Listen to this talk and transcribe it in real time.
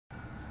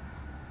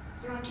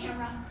You're on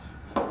camera.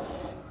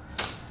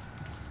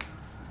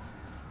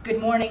 Good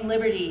morning,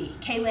 Liberty.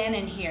 Kay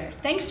Lannon here.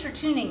 Thanks for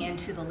tuning in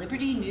to the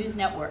Liberty News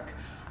Network.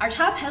 Our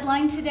top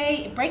headline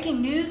today,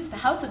 breaking news, the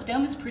House of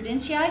Domus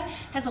Prudentiae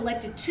has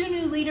elected 2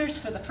 new leaders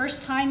for the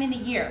first time in a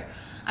year.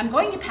 I'm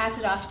going to pass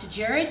it off to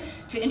Jared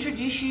to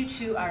introduce you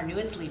to our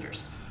newest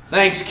leaders.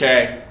 Thanks,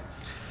 Kay.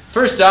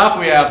 First off,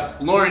 we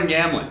have Lauren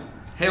Gamlin.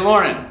 Hey,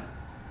 Lauren.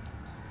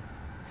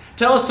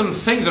 Tell us some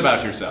things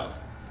about yourself.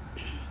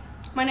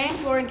 My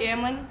name's Lauren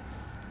Gamlin,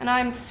 and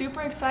I'm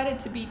super excited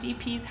to be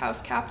DP's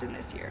house captain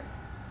this year.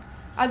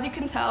 As you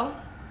can tell,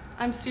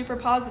 I'm super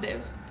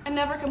positive and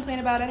never complain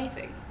about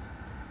anything.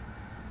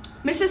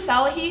 Mrs.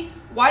 Salahi,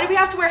 why do we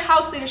have to wear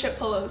house leadership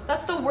polos?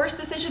 That's the worst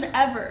decision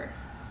ever.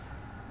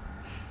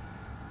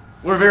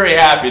 We're very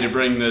happy to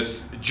bring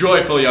this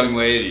joyful young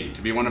lady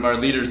to be one of our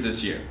leaders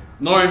this year.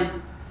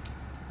 Lauren,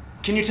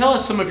 can you tell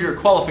us some of your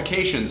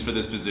qualifications for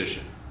this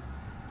position?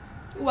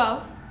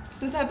 Well,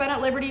 since I've been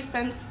at Liberty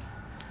since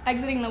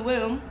exiting the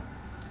womb,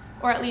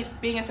 or at least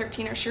being a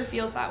 13er sure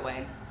feels that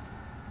way,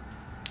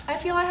 I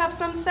feel I have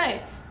some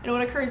say in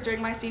what occurs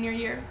during my senior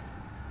year.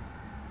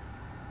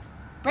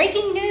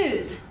 Breaking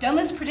news,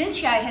 Domus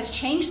Prudentiae has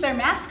changed their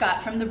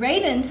mascot from the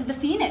Raven to the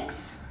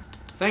Phoenix.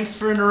 Thanks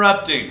for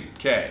interrupting,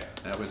 Kay.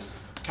 That was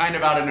kind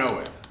of out of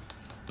nowhere.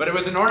 But it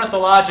was an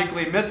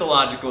ornithologically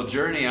mythological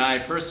journey I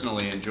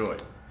personally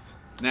enjoyed.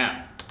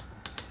 Now,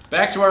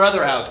 back to our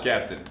other house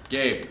captain,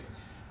 Gabe.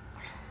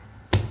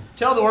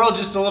 Tell the world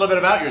just a little bit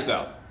about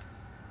yourself.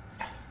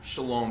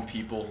 Shalom,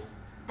 people.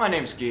 My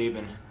name's Gabe,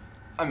 and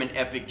I'm an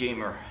epic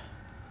gamer.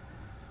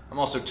 I'm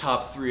also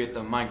top 3 at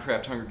the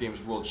Minecraft Hunger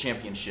Games World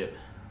Championship.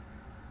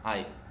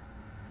 I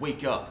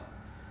wake up.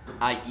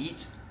 I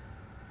eat.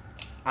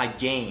 I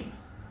game.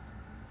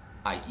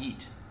 I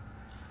eat.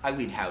 I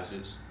lead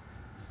houses.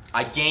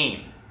 I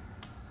game.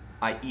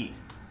 I eat.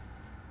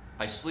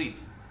 I sleep.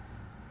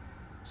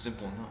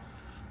 Simple enough.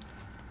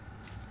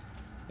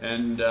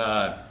 And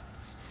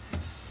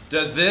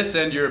does this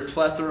and your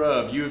plethora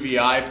of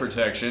UVI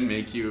protection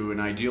make you an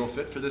ideal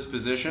fit for this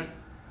position?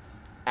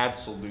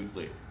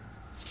 Absolutely.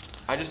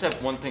 I just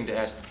have one thing to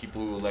ask the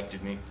people who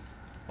elected me.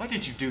 Why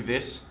did you do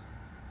this?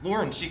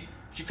 Lauren, she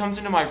comes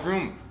into my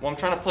room while I'm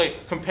trying to play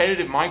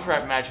competitive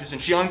Minecraft matches,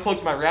 and she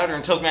unplugs my router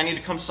and tells me I need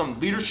to come to some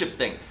leadership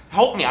thing.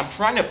 Help me, I'm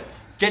trying to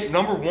get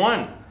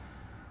 #1.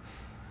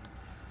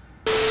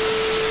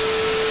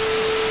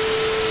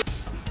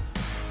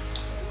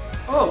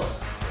 Oh,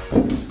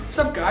 what's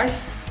up, guys?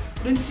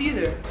 Didn't see you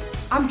there.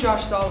 I'm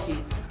Josh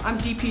Salahi. I'm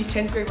DP's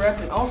 10th grade rep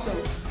and also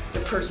the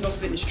personal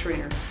fitness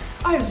trainer.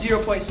 I have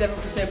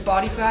 0.7%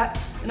 body fat,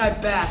 and I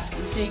bask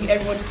in seeing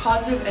everyone's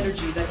positive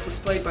energy that's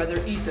displayed by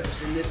their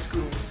ethos in this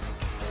school.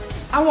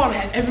 I want to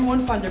have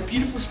everyone find their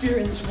beautiful spirit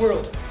in this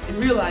world and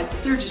realize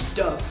that they're just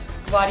doves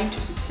gliding to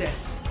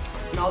success.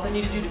 And all they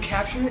need to do to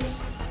capture it,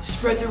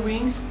 spread their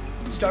wings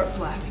and start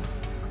flapping.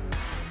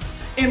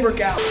 And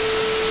work out.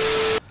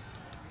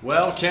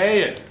 Well,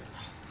 Kay, it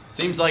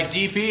seems like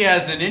DP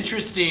has an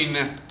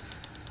interesting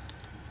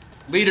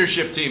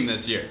leadership team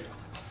this year.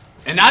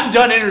 And I'm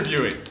done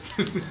interviewing.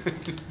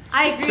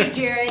 I agree,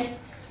 Jared.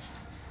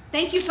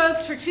 Thank you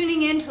folks for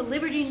tuning in to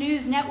Liberty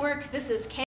News Network. This is Kay.